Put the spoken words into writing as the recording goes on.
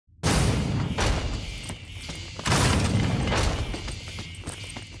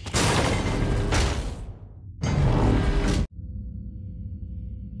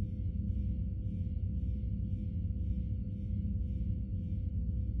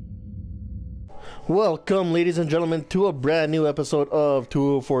Welcome, ladies and gentlemen, to a brand new episode of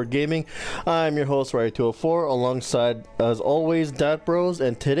 204 Gaming. I'm your host, Ryan204, alongside, as always, Dat Bros.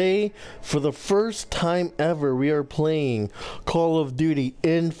 And today, for the first time ever, we are playing Call of Duty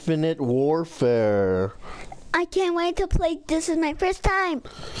Infinite Warfare. I can't wait to play. This is my first time.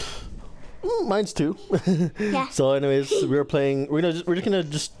 Mine's too. Yeah. So, anyways, we're playing. We're just gonna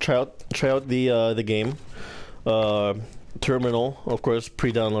try out the game. Terminal, of course,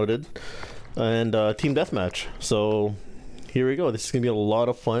 pre-downloaded. And team deathmatch. So here we go. This is gonna be a lot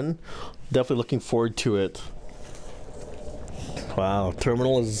of fun. Definitely looking forward to it. Wow,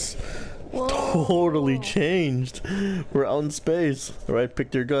 terminal is totally changed. We're out in space. All right,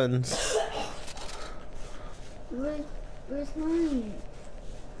 pick your guns. Where's mine?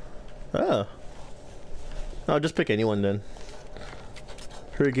 Ah. No, just pick anyone then.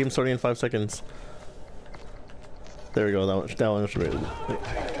 Hurry, game starting in 5 seconds. There we go. That one was great.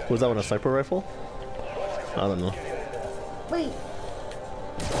 Was that one a sniper rifle? I don't know. Wait.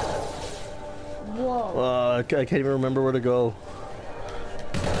 Whoa. I can't even remember where to go.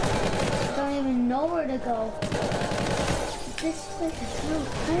 I don't even know where to go. This place is so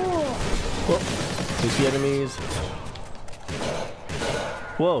cool. Whoa. You see enemies?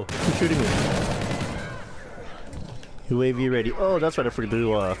 Whoa, who's shooting me? UAV ready. Oh, that's right. I forgot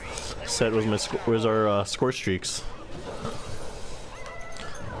to set was our score streaks.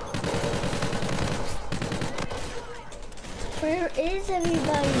 Where is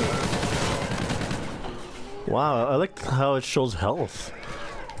everybody? Wow, I like how it shows health.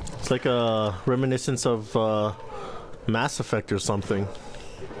 It's like a reminiscence of Mass Effect or something.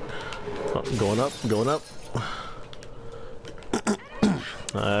 Oh, going up, going up.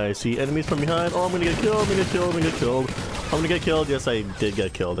 I see enemies from behind. Oh, I'm gonna get killed, I'm gonna get killed, I'm gonna get killed. I'm gonna get killed. Yes, I did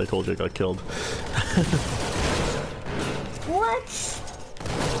get killed. I told you I got killed. What?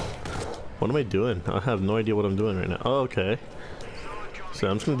 What am I doing? I have no idea what I'm doing right now. Oh, okay. So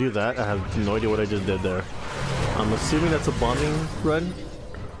I'm just gonna do that. I have no idea what I just did there. I'm assuming that's a bombing run?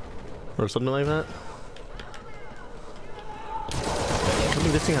 Or something like that? I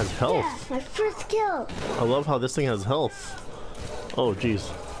think this thing has health. Yeah, my first kill. I love how this thing has health. Oh, jeez.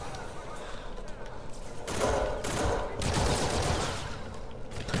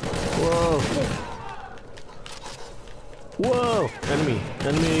 Whoa. Whoa! Enemy!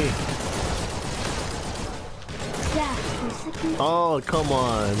 Enemy! Yeah. Oh, come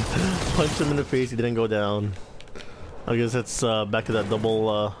on. Punched him in the face, he didn't go down. I guess it's back to that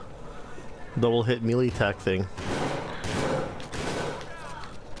double hit melee attack thing.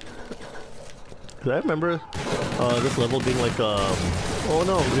 Cause I remember this level being like, oh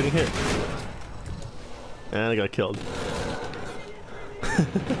no, I'm getting hit. And I got killed.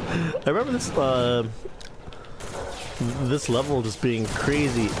 I remember this level just being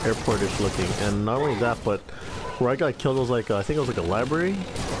crazy airportish looking, and not only that, but where I got killed was like, I think it was like a library.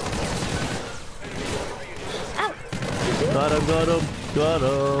 Ow. Got him, got him, got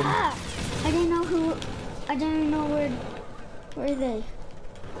him. Ah, I didn't know where are they?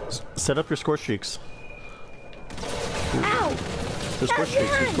 Set up your score streaks. Ow! Your score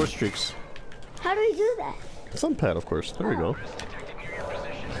streaks, your score streaks. How do we do that? Some pad, of course. There we go.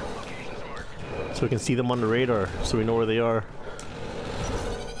 So we can see them on the radar, so we know where they are.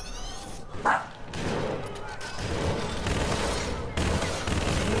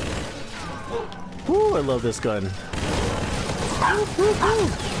 Woo, I love this gun.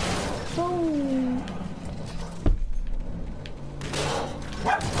 Boom.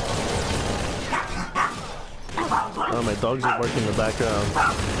 Oh, my dogs are barking in the background.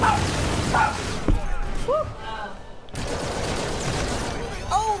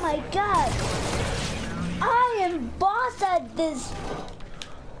 Oh my god! I am boss at this.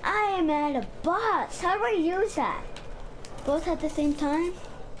 I am at a boss. How do I use that? Both at the same time?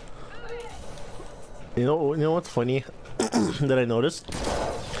 You know what's funny that I noticed?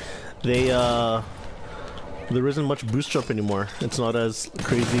 There isn't much boost jump anymore. It's not as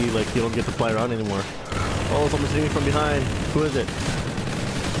crazy, like you don't get to fly around anymore. Oh, someone's hitting me from behind. Who is it?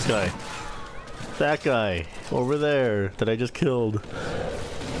 This guy. That guy. Over there that I just killed.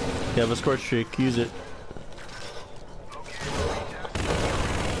 You have a score streak. Use it.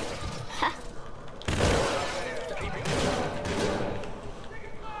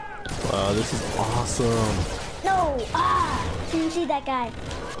 Wow, this is awesome. No! Ah! Can you see that guy?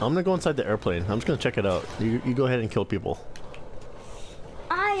 I'm gonna go inside the airplane. I'm just gonna check it out. You go ahead and kill people.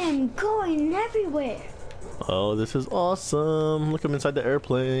 I am going everywhere. Oh, this is awesome. Look, I'm inside the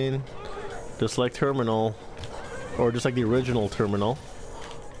airplane. Just like Terminal. Or just like the original Terminal.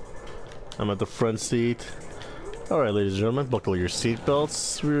 I'm at the front seat. Alright, ladies and gentlemen, buckle your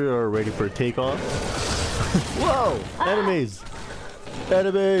seatbelts. We are ready for takeoff. Whoa! Enemies!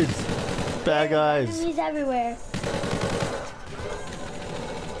 Enemies! Bad guys! Enemies everywhere.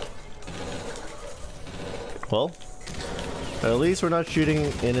 Well, at least we're not shooting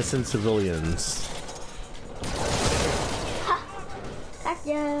innocent civilians. Ha!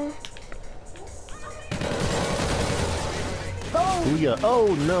 Gotcha. Boom! Booyah.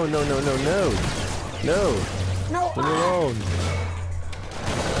 Oh, no, no, no, no, no. No. No, Leave me alone.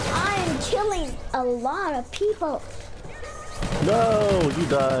 I am killing a lot of people. No, you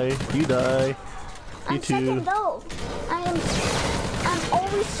die. You die. You I'm too. second though. I'm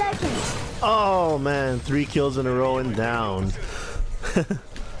always second. Oh man, 3 kills in a row and down.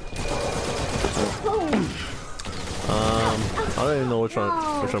 Boom. I don't even know which one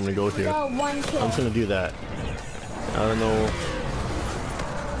I'm gonna go with here. No, 1 kill. I'm just gonna do that. I don't know.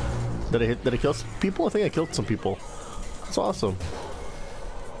 Did I kill some people? I think I killed some people. That's awesome.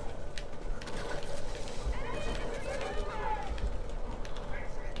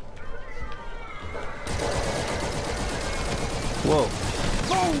 Whoa.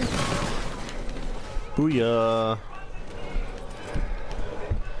 Boom. Booyah.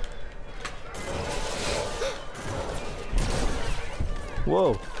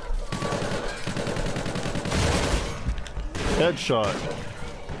 Whoa. Headshot.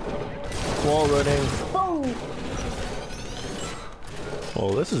 Wall running. Boom.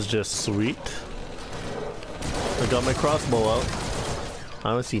 Oh, this is just sweet. I got my crossbow out.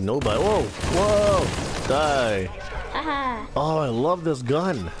 I don't see nobody. Whoa! Whoa! Die! Aha. Oh, I love this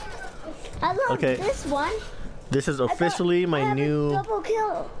gun. I love Okay. this one. This is officially I my have a new. double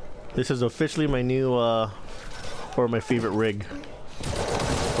kill. This is officially my new, or my favorite rig,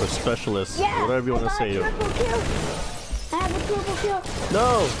 or specialist, Yeah. whatever you want to I say. got a triple kill. I have a triple kill.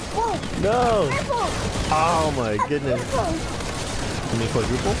 No! Whoa. No! Triple. Oh my goodness! Triple. You mean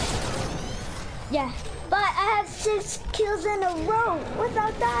quadruple? Yeah. But I have 6 kills in a row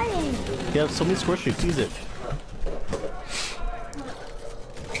without dying. You have so many score streaks. Use it.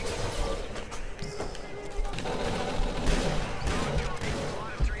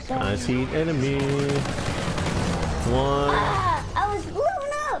 I see an enemy. One. Ah, I was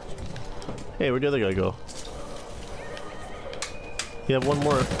blown up. Hey, where'd the other guy go? You have one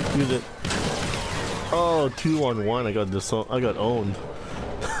more. Use it. Oh, 2 on 1. I got disowned. I got owned.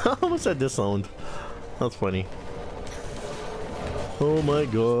 I almost said disowned. That's funny. Oh my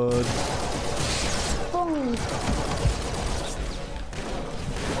god. Boom.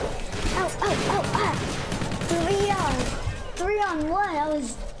 Ow, ow, ow, ah. 3 on 1. I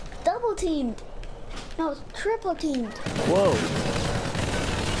was double teamed. No, triple teamed. Whoa.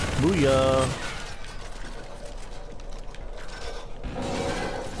 Booyah.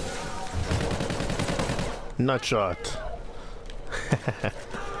 Nut shot.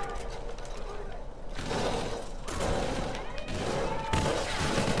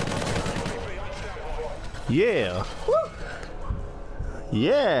 Yeah. Woo.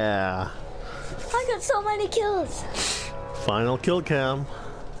 Yeah. I got so many kills. Final kill cam.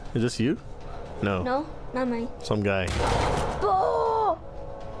 Is this you? No. No, not mine. Some guy. Oh!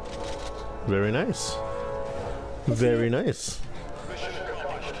 Very nice. Very nice.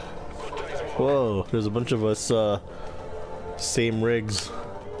 Whoa, there's a bunch of us, same rigs.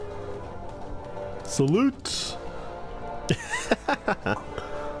 Salute!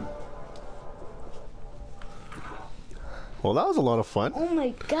 Well, that was a lot of fun. Oh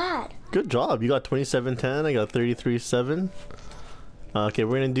my god. Good job. You got 27-10. I got 33-7. Okay,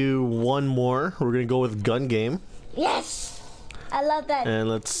 we're gonna do one more. We're gonna go with gun game. Yes! I love that. And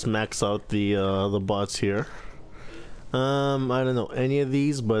let's max out the bots here. I don't know any of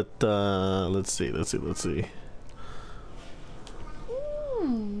these, but let's see.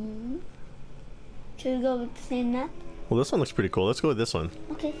 Should we go with the same map? Well, this one looks pretty cool. Let's go with this one.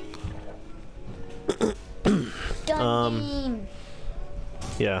 Okay. Gun game.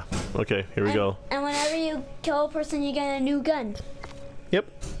 Yeah. Okay, here we go. And whenever you kill a person, you get a new gun. Yep.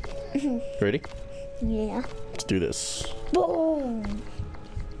 Ready? Yeah. Let's do this. Boom.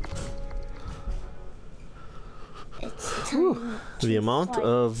 It's time. The amount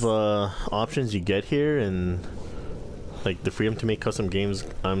of options you get here and like the freedom to make custom games,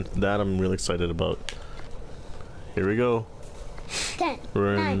 I'm really excited about. Here we go. 10.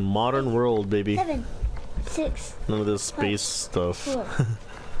 We're in 9, modern world, baby. 7, 6, None of this space stuff. 4,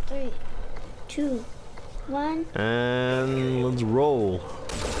 3, 2, 1. And let's roll.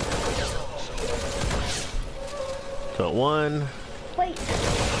 Got one. Wait.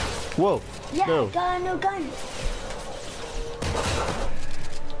 Whoa. Yeah, No. got a new gun.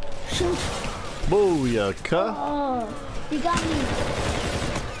 Shoot. Booyaka. Oh, you got me.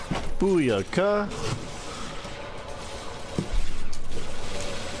 Booyaka.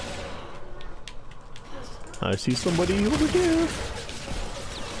 I see somebody over there.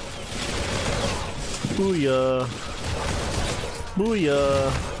 Booyah.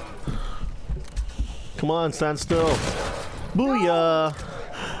 Booyah. Come on, stand still. Booyah.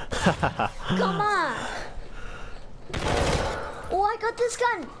 Come on. Oh, I got this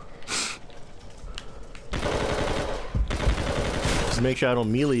gun. Just make sure I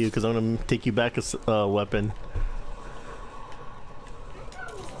don't melee you because I'm going to take you back as a weapon.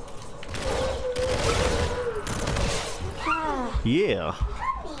 Yeah.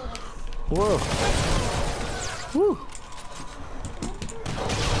 Whoa. Woo.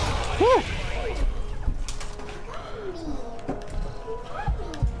 Woo.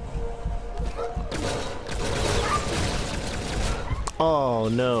 Oh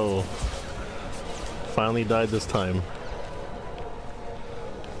no. Finally died this time.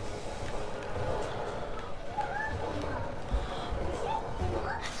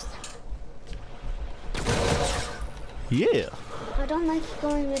 Yeah. I don't like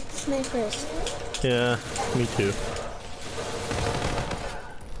going with snipers. Yeah, me too.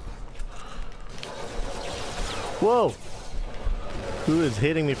 Whoa! Who is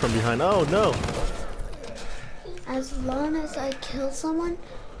hitting me from behind? Oh no! As long as I kill someone,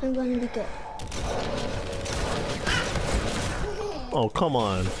 I'm going to be good. Oh, come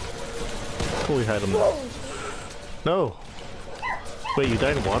on. Holy had him. No! Wait, you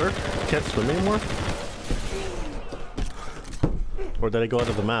died in water? Can't swim anymore? Or did I go out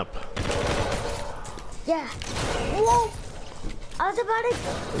of the map? Yeah. Whoa! I was about to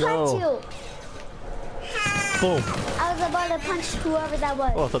punch you. Boom! I was about to punch whoever that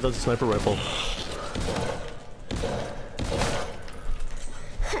was. Oh, I thought that was a sniper rifle.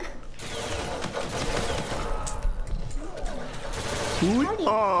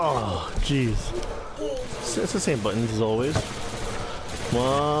 Oh, jeez. It's the same buttons as always.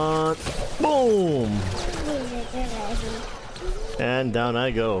 One. Boom! And down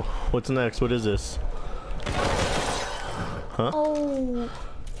I go. What's next? What is this? Huh? Oh.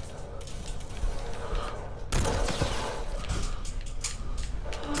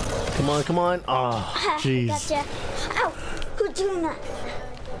 Come on, come on. Oh, jeez. Gotcha. Ow! Who's doing that?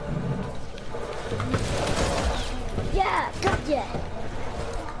 Yeah, gotcha.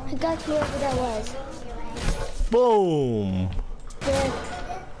 I got whoever that was. Boom! Good.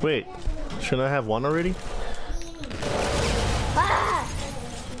 Wait, shouldn't I have one already? Ah!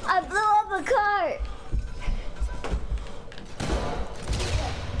 I blew up a car.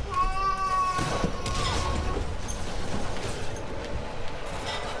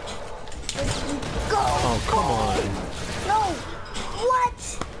 Go! Oh, come on. No! What?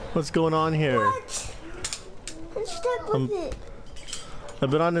 What's going on here? What? I'm stuck with it. I've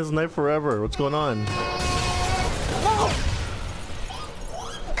been on this knife forever. What's going on? No!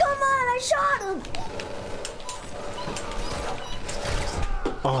 Come on, I shot him!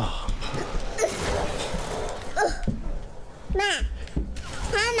 Oh. Mama!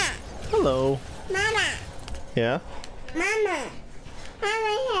 Mama! Hello. Mama! Yeah? Mama!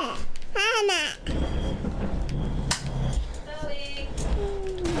 Mama here! Mama!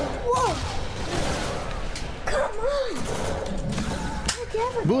 Whoa! Come on!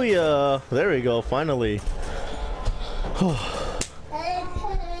 Booyah! There we go, finally.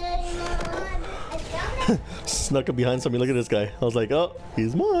 Snuck up behind somebody. Look at this guy. I was like, oh,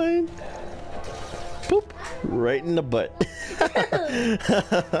 he's mine. Boop. Right in the butt.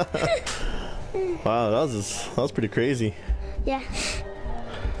 Wow, that was pretty crazy. Yeah.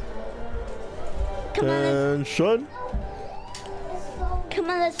 Come on, And Sean. come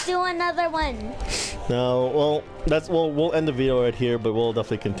on, let's do another one. No, well, we'll end the video right here, but we'll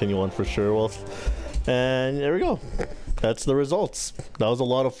definitely continue on for sure. Well, and there we go. That's the results. That was a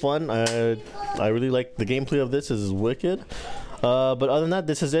lot of fun. I really like the gameplay of this. This is wicked. But other than that,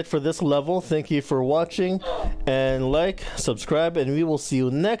 this is it for this level. Thank you for watching, and like, subscribe, and we will see you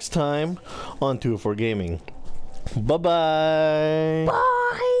next time on 2 for Gaming. Bye-bye. Bye.